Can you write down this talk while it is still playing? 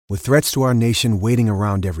With threats to our nation waiting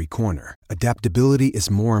around every corner, adaptability is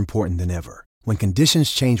more important than ever. When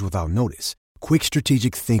conditions change without notice, quick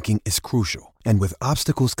strategic thinking is crucial. And with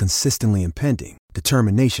obstacles consistently impending,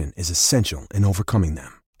 determination is essential in overcoming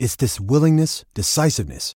them. It's this willingness,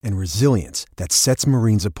 decisiveness, and resilience that sets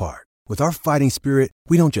Marines apart. With our fighting spirit,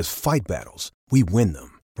 we don't just fight battles, we win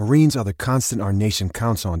them. Marines are the constant our nation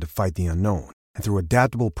counts on to fight the unknown. And through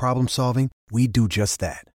adaptable problem solving, we do just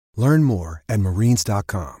that. Learn more at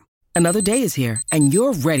marines.com. Another day is here, and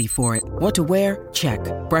you're ready for it. What to wear? Check.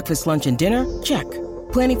 Breakfast, lunch, and dinner? Check.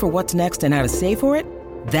 Planning for what's next and how to save for it?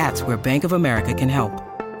 That's where Bank of America can help.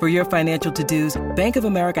 For your financial to-dos, Bank of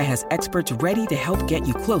America has experts ready to help get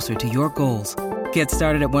you closer to your goals. Get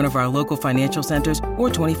started at one of our local financial centers or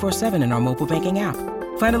 24/7 in our mobile banking app.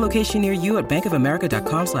 Find a location near you at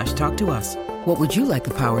bankofamerica.com/talktous. What would you like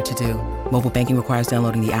the power to do? Mobile banking requires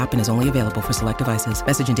downloading the app and is only available for select devices.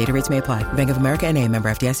 Message and data rates may apply. Bank of America N.A., member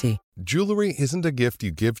FDIC. Jewelry isn't a gift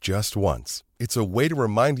you give just once. It's a way to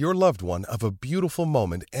remind your loved one of a beautiful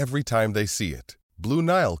moment every time they see it. Blue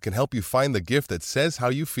Nile can help you find the gift that says how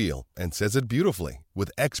you feel and says it beautifully,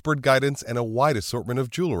 with expert guidance and a wide assortment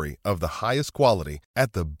of jewelry of the highest quality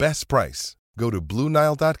at the best price. Go to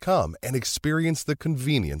BlueNile.com and experience the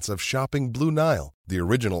convenience of shopping Blue Nile, the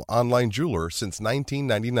original online jeweler since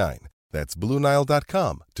 1999. That's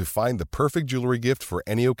BlueNile.com to find the perfect jewelry gift for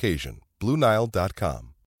any occasion. BlueNile.com.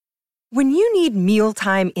 When you need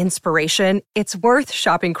mealtime inspiration, it's worth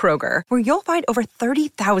shopping Kroger, where you'll find over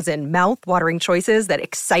 30,000 mouth-watering choices that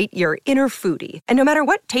excite your inner foodie. And no matter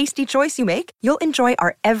what tasty choice you make, you'll enjoy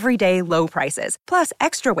our everyday low prices, plus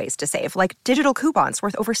extra ways to save, like digital coupons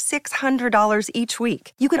worth over $600 each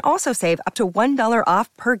week. You can also save up to $1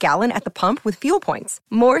 off per gallon at the pump with fuel points.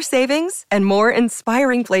 More savings and more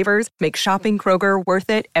inspiring flavors make shopping Kroger worth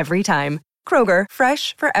it every time. Kroger,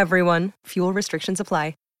 fresh for everyone. Fuel restrictions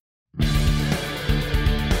apply.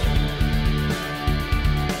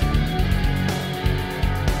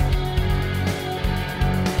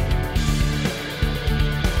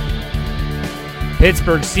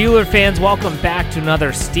 Pittsburgh Steelers fans, welcome back to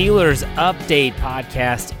another Steelers Update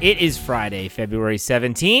podcast. It is Friday, February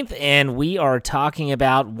 17th, and we are talking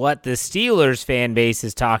about what the Steelers fan base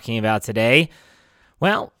is talking about today.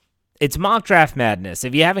 Well, it's mock draft madness.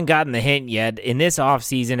 If you haven't gotten the hint yet, in this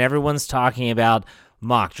offseason, everyone's talking about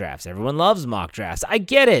mock drafts. Everyone loves mock drafts. I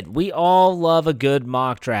get it. We all love a good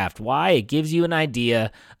mock draft. Why? It gives you an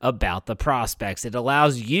idea about the prospects. It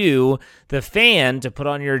allows you, the fan, to put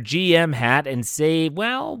on your GM hat and say,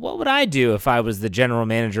 well, what would I do if I was the general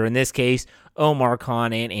manager? In this case, Omar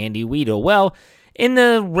Khan and Andy Weidel. Well, in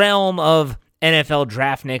the realm of NFL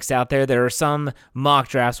draftniks out there are some mock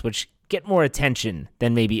drafts which get more attention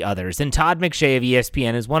than maybe others, and Todd McShay of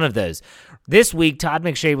ESPN is one of those. This week, Todd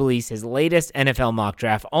McShay released his latest NFL mock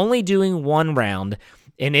draft, only doing one round,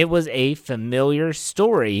 and it was a familiar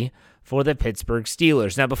story for the Pittsburgh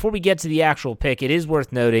Steelers. Now, before we get to the actual pick, it is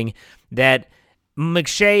worth noting that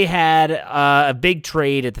McShay had a big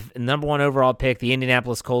trade at the number one overall pick. The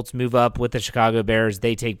Indianapolis Colts move up with the Chicago Bears.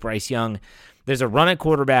 They take Bryce Young. There's a run at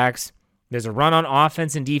quarterbacks. There's a run on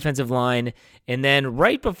offense and defensive line, and then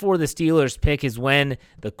right before the Steelers pick is when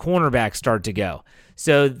the cornerbacks start to go.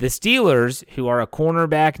 So the Steelers, who are a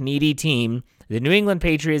cornerback-needy team, the New England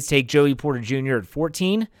Patriots take Joey Porter Jr. at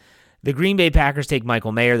 14. The Green Bay Packers take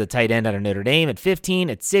Michael Mayer, the tight end out of Notre Dame, at 15.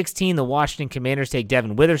 At 16, the Washington Commanders take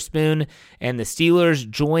Devin Witherspoon, and the Steelers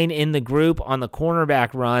join in the group on the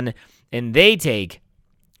cornerback run, and they take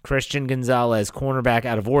Christian Gonzalez, cornerback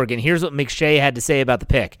out of Oregon. Here's what McShay had to say about the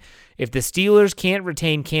pick. If the Steelers can't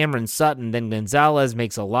retain Cameron Sutton, then Gonzalez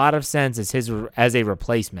makes a lot of sense as a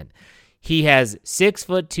replacement. He has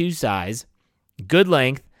 6'2" size, good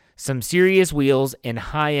length, some serious wheels, and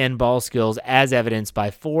high-end ball skills as evidenced by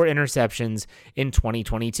 4 interceptions in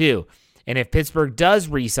 2022. And if Pittsburgh does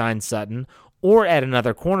re-sign Sutton or add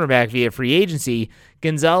another cornerback via free agency,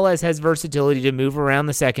 Gonzalez has versatility to move around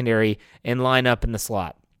the secondary and line up in the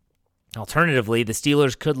slot. Alternatively, the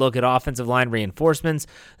Steelers could look at offensive line reinforcements,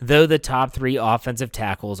 though the top 3 offensive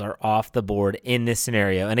tackles are off the board in this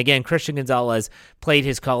scenario. And again, Christian Gonzalez played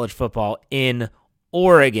his college football in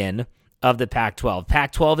Oregon of the Pac-12.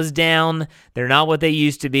 Pac-12 is down. They're not what they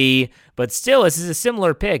used to be, but still, this is a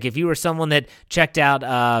similar pick. If you were someone that checked out,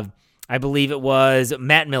 I believe it was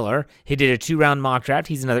Matt Miller, he did a 2-round mock draft.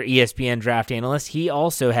 He's another ESPN draft analyst. He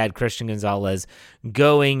also had Christian Gonzalez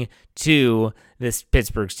going to this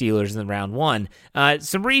Pittsburgh Steelers in round 1.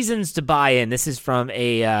 Some reasons to buy in. This is from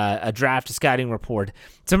a draft scouting report.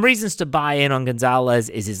 Some reasons to buy in on Gonzalez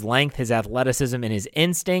is his length, his athleticism, and his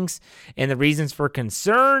instincts. And the reasons for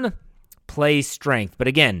concern, play strength. But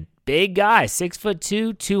again, big guy,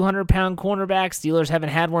 6'2", 200-pound cornerback. Steelers haven't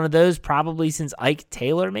had one of those probably since Ike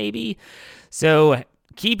Taylor, maybe. So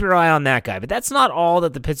keep your eye on that guy. But that's not all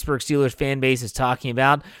that the Pittsburgh Steelers fan base is talking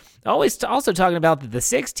about. Also talking about that the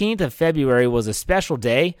 16th of February was a special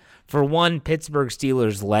day for one Pittsburgh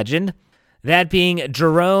Steelers legend, that being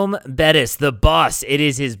Jerome Bettis, the Bus.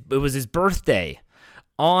 It was his birthday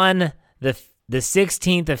on the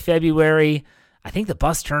 16th of February. I think the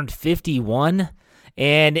Bus turned 51.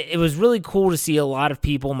 And it was really cool to see a lot of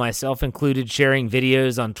people, myself included, sharing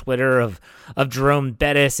videos on Twitter of Jerome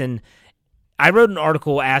Bettis. And I wrote an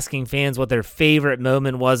article asking fans what their favorite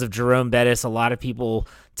moment was of Jerome Bettis. A lot of people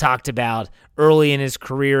talked about early in his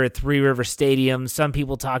career at Three River Stadium. Some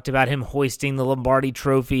people talked about him hoisting the Lombardi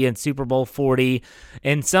Trophy in Super Bowl 40.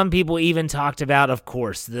 And some people even talked about, of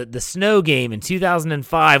course, the snow game in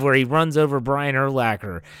 2005 where he runs over Brian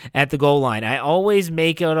Urlacher at the goal line. I always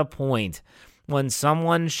make it a point when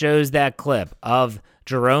someone shows that clip of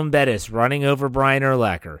Jerome Bettis running over Brian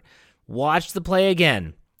Urlacher, watch the play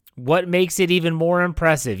again. What makes it even more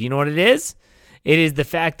impressive? You know what it is? It is the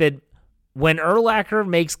fact that when Urlacher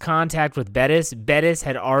makes contact with Bettis, Bettis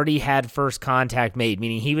had already had first contact made,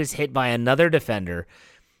 meaning he was hit by another defender.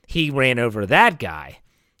 He ran over that guy,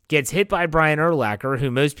 gets hit by Brian Urlacher, who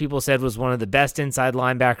most people said was one of the best inside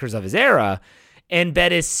linebackers of his era, and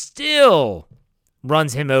Bettis still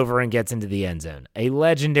runs him over and gets into the end zone. A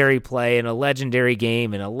legendary play in a legendary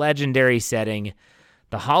game in a legendary setting.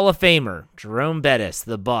 The Hall of Famer, Jerome Bettis,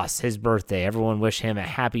 the Bus, his birthday. Everyone wish him a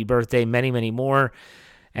happy birthday, many, many more,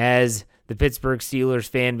 as the Pittsburgh Steelers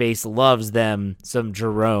fan base loves them some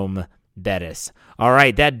Jerome Bettis. All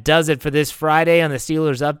right, that does it for this Friday on the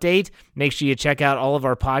Steelers Update. Make sure you check out all of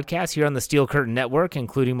our podcasts here on the Steel Curtain Network,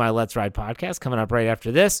 including my Let's Ride podcast coming up right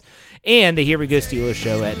after this, and the Here We Go Steelers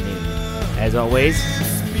show at noon. As always,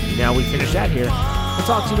 now we finish that here. We'll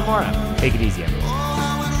talk to you tomorrow. Take it easy, everyone.